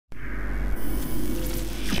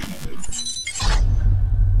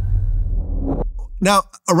Now,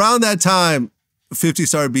 around that time, 50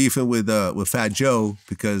 started beefing with Fat Joe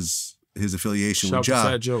because his affiliation with Ja.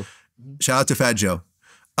 Fat Joe. Shout out to Fat Joe.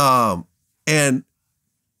 And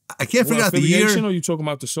I can't figure out the year. Or are you talking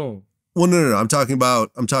about the song? Well, no. I'm talking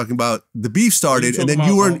about the beef started, and then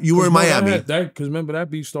you were in Miami. Because remember that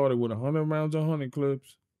beef started with 100 rounds, 100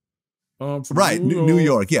 clips. Right, New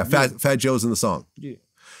York. Yeah, Fat Joe's in the song. Yeah.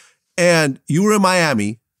 And you were in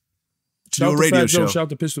Miami to do a radio show. Shout out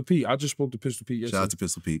to Pistol Pete. I just spoke to Pistol Pete yesterday. Shout out to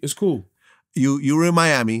Pistol Pete. It's cool. You were in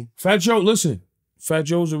Miami. Fat Joe, listen. Fat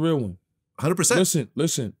Joe's a real one. 100%.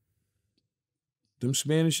 Listen. Them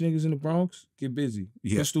Spanish niggas in the Bronx, get busy.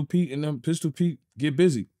 Yeah. Pistol Pete, get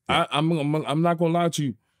busy. Yeah. I'm not gonna lie to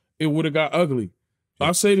you. It would have got ugly. Yeah.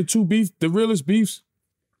 I say the realest beefs.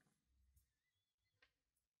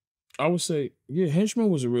 I would say, yeah, Henchman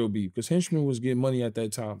was a real beef because Henchman was getting money at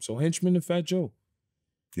that time. So Henchman and Fat Joe.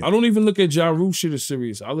 Yeah. I don't even look at Ja Rule shit as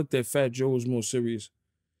serious. I looked at Fat Joe as more serious.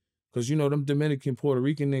 Because, you know, them Dominican, Puerto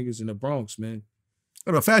Rican niggas in the Bronx, man.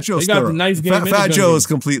 I know, Fat Joe's thorough. The knife game Fat Joe is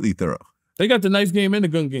completely thorough. They got the knife game and the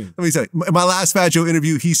gun game. Let me tell you, in my last Fat Joe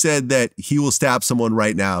interview, he said that he will stab someone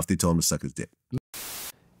right now if they told him to suck his dick.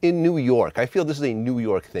 In New York, I feel this is a New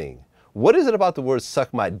York thing. What is it about the word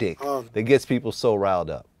suck my dick that gets people so riled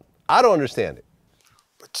up? I don't understand it.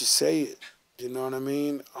 But you say it, you know what I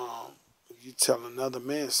mean? You tell another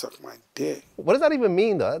man, suck my dick. What does that even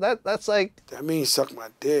mean, though? That's like... That means suck my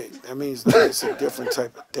dick. That means like, it's a different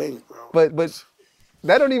type of thing, bro. But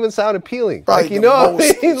that don't even sound appealing. Probably like, you know what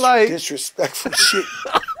I mean? Like, disrespectful shit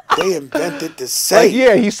they invented to say. Like,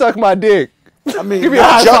 yeah, he sucked my dick. I mean, give me a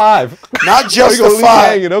high five. Not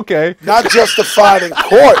justified. Okay. Not justified in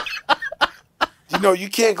court. You know, you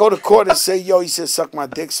can't go to court and say, yo, he said suck my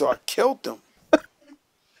dick, so I killed him.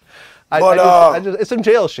 But it's some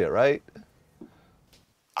jail shit, right?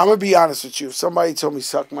 I'm going to be honest with you. If somebody told me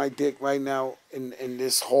suck my dick right now in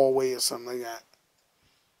this hallway or something like that,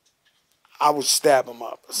 I would stab him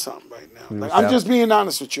up or something right now. Like, I'm just being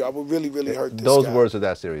honest with you. I would really, really hurt this Those guy. words are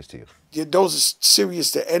that serious to you? Yeah, those are serious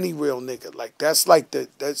to any real nigga. Like, that's like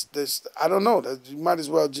that's I don't know. You might as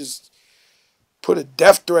well just put a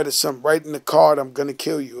death threat or something right in the card, I'm going to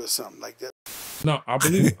kill you or something like that. No, I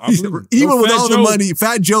believe it. Even with all the money,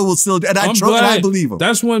 Fat Joe will still, and I believe him.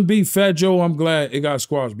 That's one beef. Fat Joe, I'm glad it got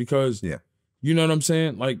squashed because, you know what I'm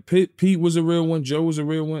saying? Like, Pete was a real one. Joe was a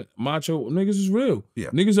real one. Macho, niggas is real. Yeah.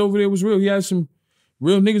 Niggas over there was real. He had some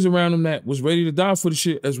real niggas around him that was ready to die for the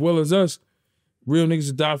shit as well as us. Real niggas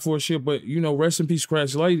that died for shit. But, you know, rest in peace,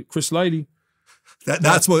 Chris Lighty.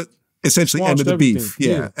 That's what essentially ended the beef.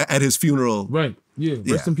 Yeah. At his funeral. Right. Yeah.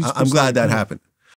 Rest in peace. I'm glad that happened.